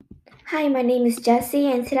Hi, my name is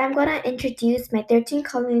Jessie, and today I'm going to introduce my 13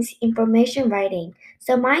 colonies information writing.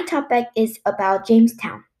 So, my topic is about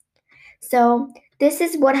Jamestown. So, this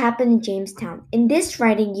is what happened in Jamestown. In this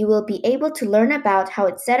writing, you will be able to learn about how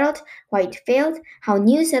it settled, why it failed, how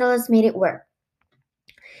new settlers made it work.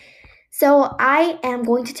 So, I am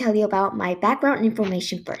going to tell you about my background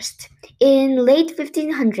information first. In late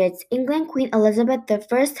 1500s, England Queen Elizabeth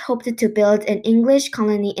I hoped to build an English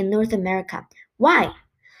colony in North America. Why?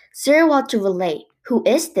 Sir Walter Raleigh. Who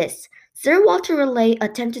is this? Sir Walter Raleigh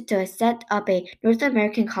attempted to set up a North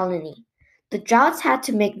American colony. The droughts had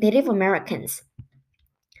to make Native Americans.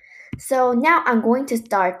 So now I'm going to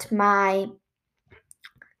start my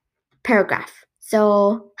paragraph.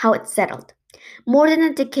 So, how it settled. More than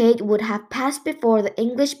a decade would have passed before the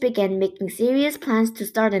English began making serious plans to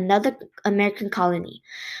start another American colony.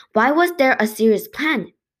 Why was there a serious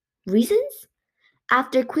plan? Reasons?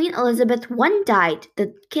 After Queen Elizabeth I died,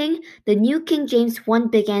 the new King James I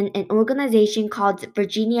began an organization called the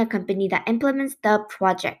Virginia Company that implements the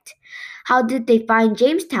project. How did they find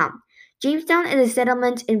Jamestown? Jamestown is a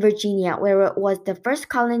settlement in Virginia where it was the first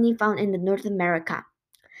colony found in North America.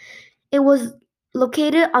 It was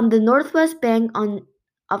located on the northwest bank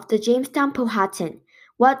of the Jamestown Powhatan.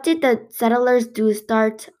 What did the settlers do to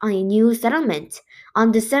start a new settlement?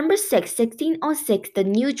 On December 6, 1606, the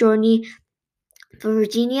new journey for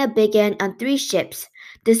Virginia began on three ships: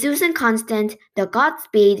 the Susan Constant, the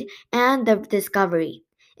Godspeed, and the Discovery.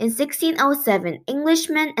 In 1607,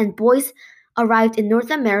 Englishmen and boys arrived in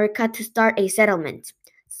North America to start a settlement.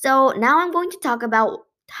 So now I'm going to talk about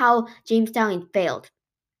how Jamestown failed.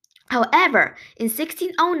 However, in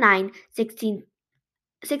 1609 to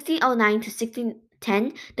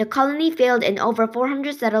 1610, the colony failed and over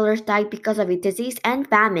 400 settlers died because of a disease and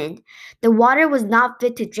famine. The water was not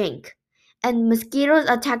fit to drink, and mosquitoes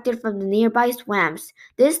attacked it from the nearby swamps.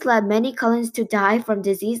 This led many colonies to die from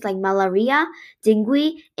disease like malaria,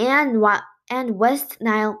 dengue, and West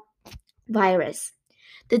Nile virus.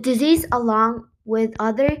 The disease, along with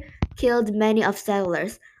other, killed many of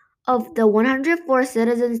settlers. Of the 104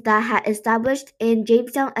 citizens that had established in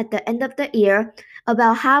Jamestown at the end of the year,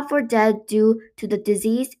 about half were dead due to the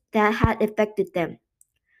disease that had affected them.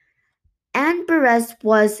 Anne Perez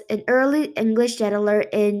was an early English settler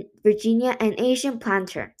in Virginia and Asian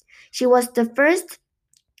planter. She was the first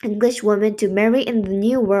English woman to marry in the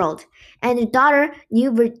New World, and her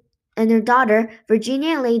daughter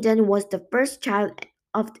Virginia Layden was the first child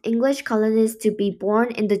of English colonists to be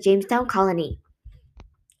born in the Jamestown colony.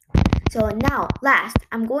 So now, last,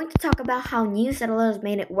 I'm going to talk about how new settlers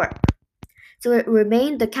made it work. So it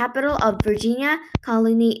remained the capital of Virginia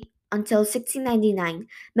colony until 1699.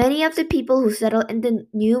 Many of the people who settled in the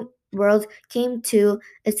New World came to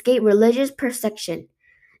escape religious persecution.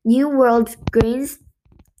 New World grains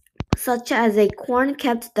such as corn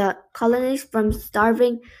kept the colonists from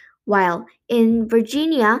starving, while in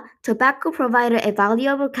Virginia, tobacco provided a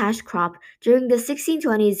valuable cash crop. During the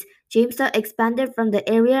 1620s, Jamestown expanded from the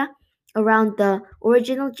area around the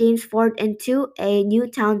original James Fort into a new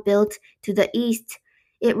town built to the east.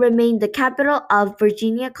 It remained the capital of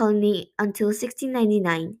Virginia colony until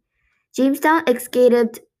 1699. Jamestown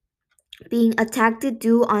escaped being attacked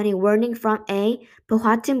due on a warning from a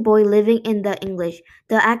Powhatan boy living in the English.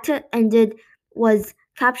 The attack ended was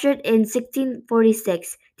captured in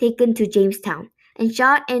 1646, taken to Jamestown, and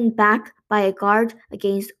shot in back by a guard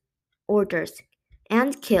against orders,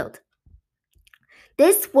 and killed.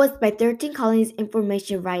 This was my 13 colonies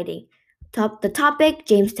information writing. The topic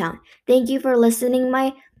Jamestown. Thank you for listening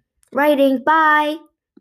my writing. Bye.